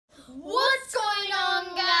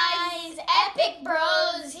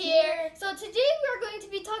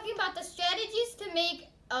about the strategies to make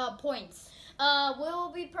points. We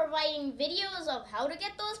will be providing videos of how to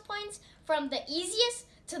get those points from the easiest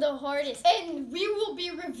to the hardest. And we will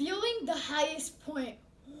be revealing the highest point.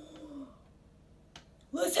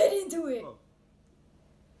 Let's head into it.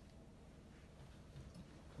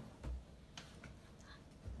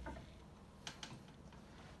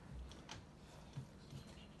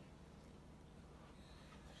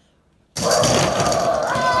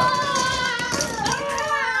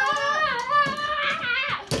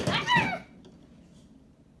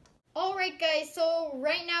 Alright guys, so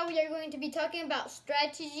right now we are going to be talking about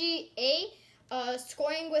strategy A,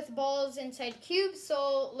 scoring with balls inside cubes.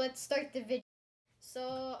 So let's start the video.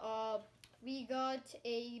 So we got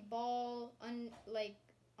a ball on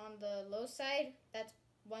the low side, that's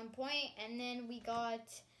 1 point, and then we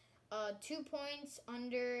got 2 points on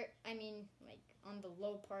the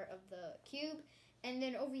low part of the cube, and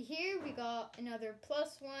then over here we got another +1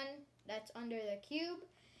 that's under the cube,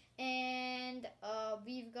 and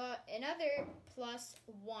we've got another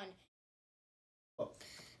 +1.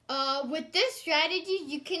 With this strategy,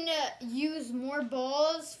 you can use more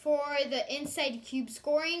balls for the inside cube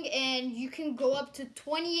scoring, and you can go up to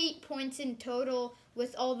 28 points in total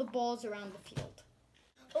with all the balls around the field.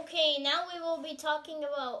 Okay, now we will be talking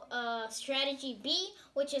about strategy B,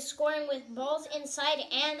 which is scoring with balls inside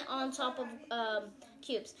and on top of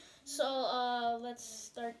cubes. So let's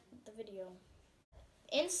start the video.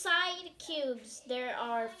 Inside cubes, there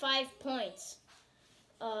are 5 points.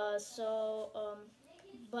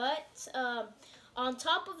 But on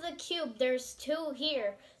top of the cube, there's 2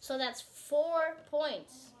 here, so that's 4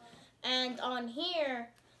 points. And on here,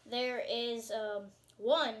 there is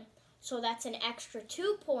 1, so that's an extra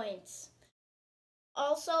 2 points.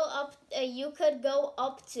 Also, you could go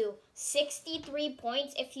up to 63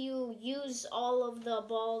 points if you use all of the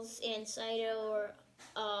balls inside or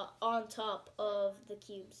on top of the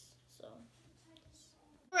cubes. So.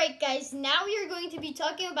 Alright guys, now we are going to be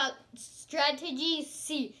talking about strategy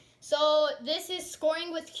C. So this is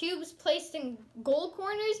scoring with cubes placed in goal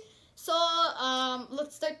corners. So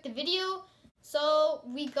let's start the video. So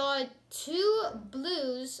we got 2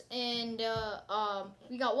 blues, and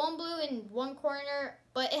we got 1 blue in 1 corner,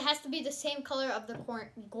 but it has to be the same color of the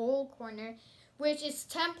goal corner, which is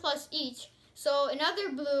 10 plus each. So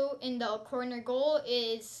another blue in the corner goal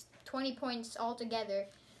is 20 points altogether.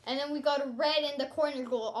 And then we got a red in the corner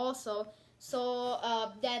goal also. So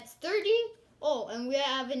that's 30. Oh, and we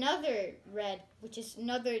have another red, which is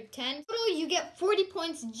another 10. Total, you get 40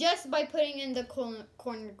 points just by putting in the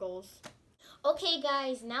corner goals. Okay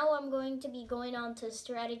guys, now I'm going to be going on to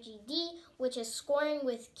strategy D, which is scoring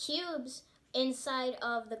with cubes inside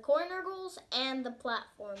of the corner goals and the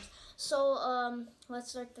platforms. So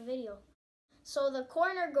let's start the video. So the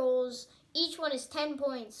corner goals, each one is 10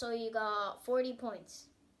 points, so you got 40 points.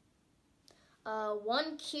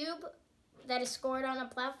 1 cube that is scored on a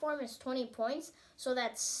platform is 20 points, so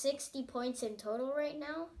that's 60 points in total right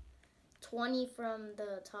now. 20 from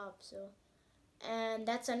the top, so. And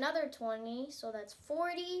that's another 20, so that's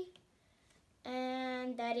 40,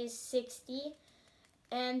 and that is 60.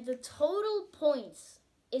 And the total points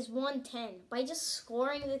is 110 by just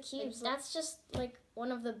scoring the cubes. That's just like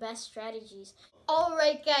one of the best strategies.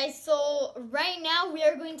 Alright guys, so right now we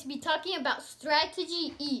are going to be talking about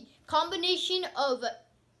strategy E, combination of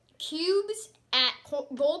cubes at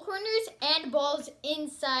goal corners and balls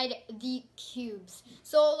inside the cubes.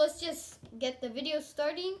 So let's just get the video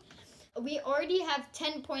starting. We already have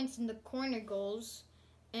 10 points in the corner goals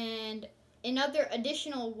and another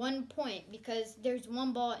additional 1 point because there's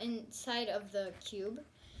 1 ball inside of the cube,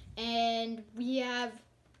 and we have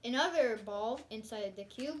another ball inside the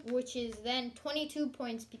cube, which is then 22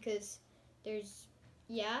 points because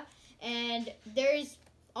and there's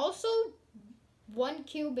also 1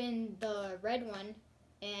 cube in the red one,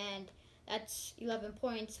 and that's 11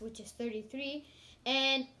 points, which is 33.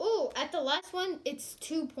 And at the last one, it's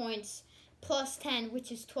 2 points plus 10,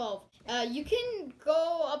 which is 12. You can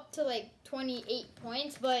go up to like 28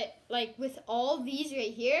 points, but like with all these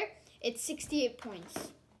right here, it's 68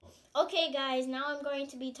 points. Okay guys, now I'm going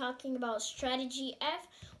to be talking about strategy F,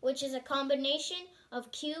 which is a combination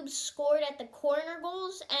of cubes scored at the corner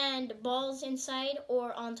goals and balls inside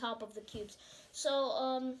or on top of the cubes.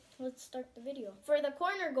 So let's start the video. For the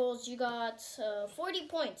corner goals, you got 40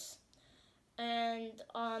 points. And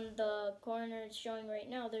on the corner it's showing right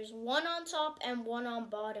now, there's 1 on top and 1 on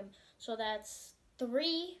bottom. So that's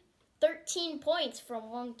 13 points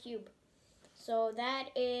from 1 cube. So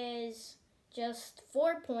that is just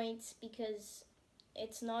 4 points because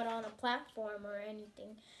it's not on a platform or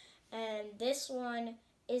anything. And this one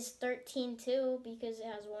is 13 too, because it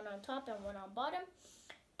has one on top and one on bottom.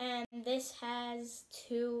 And this has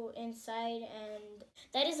 2 inside, and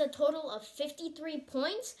that is a total of 53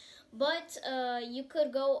 points. But you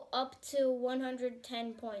could go up to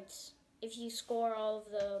 110 points if you score all of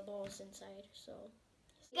the balls inside. So,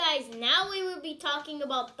 guys, now we will be talking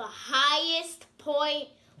about the highest point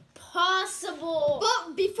possible.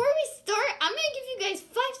 But before we start, I'm gonna give you guys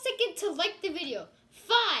 5 seconds to like the video.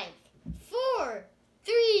 5, 4,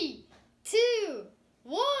 3, 2,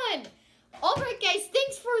 1. Alright guys,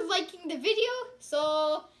 thanks for liking the video.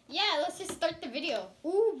 So yeah, let's just start the video.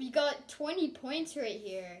 Ooh, we got 20 points right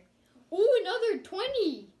here. Ooh, another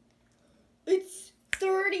 20. It's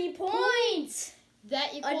 30 points.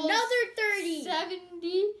 That equals Another 30.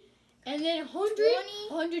 70. And then 100, 20,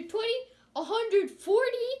 120, 140,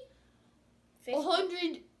 50,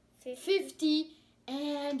 150,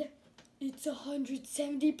 and it's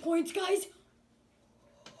 170 points, guys.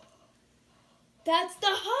 That's the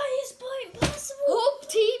highest point possible. Hope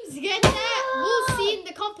teams get that. We'll see in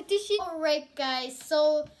the competition. Alright guys,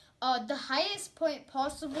 so the highest point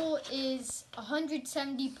possible is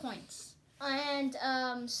 170 points. And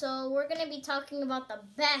so we're going to be talking about the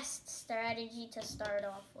best strategy to start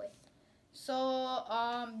off with. So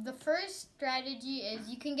the first strategy is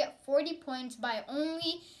you can get 40 points by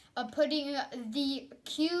only putting the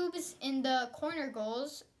cubes in the corner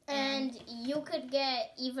goals. And you could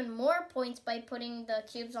get even more points by putting the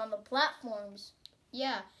cubes on the platforms.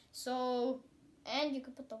 Yeah, so... And you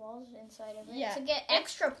could put the walls inside of it to Yeah. get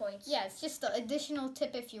extra points. Yeah, it's just an additional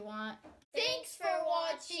tip if you want. Thanks for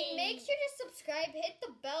watching. Make sure to subscribe, hit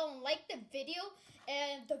the bell, and like the video.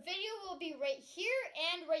 And the video will be right here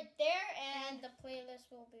and right there. And the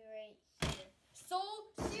playlist will be right here. So,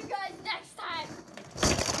 see you guys next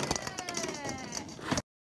time.